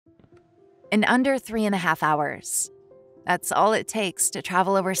in under 3.5 hours. That's all it takes to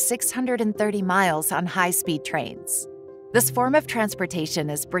travel over 630 miles on high-speed trains. This form of transportation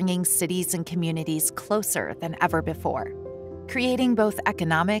is bringing cities and communities closer than ever before, creating both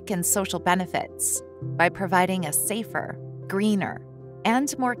economic and social benefits by providing a safer, greener,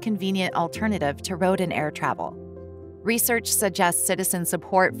 and more convenient alternative to road and air travel. Research suggests citizen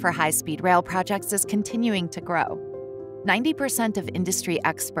support for high-speed rail projects is continuing to grow. 90% of industry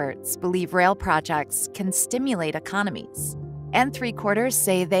experts believe rail projects can stimulate economies, and 3/4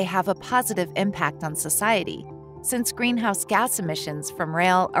 say they have a positive impact on society, since greenhouse gas emissions from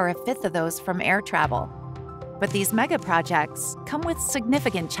rail are 1/5 of those from air travel. But these mega projects come with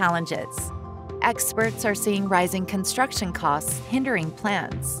significant challenges. Experts are seeing rising construction costs hindering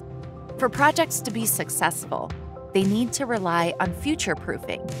plans. For projects to be successful, they need to rely on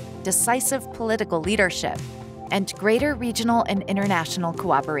future-proofing, decisive political leadership, and greater regional and international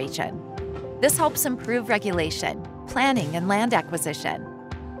cooperation. This helps improve regulation, planning, and land acquisition,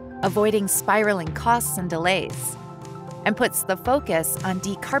 avoiding spiraling costs and delays, and puts the focus on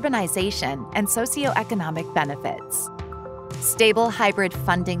decarbonization and socioeconomic benefits. Stable hybrid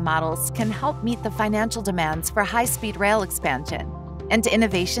funding models can help meet the financial demands for high-speed rail expansion, and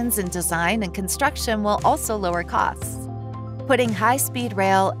innovations in design and construction will also lower costs, putting high-speed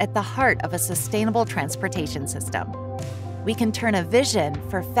rail at the heart of a sustainable transportation system. We can turn a vision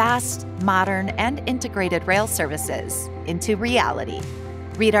for fast, modern, and integrated rail services into reality.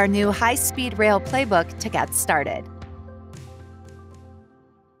 Read our new high-speed rail playbook to get started.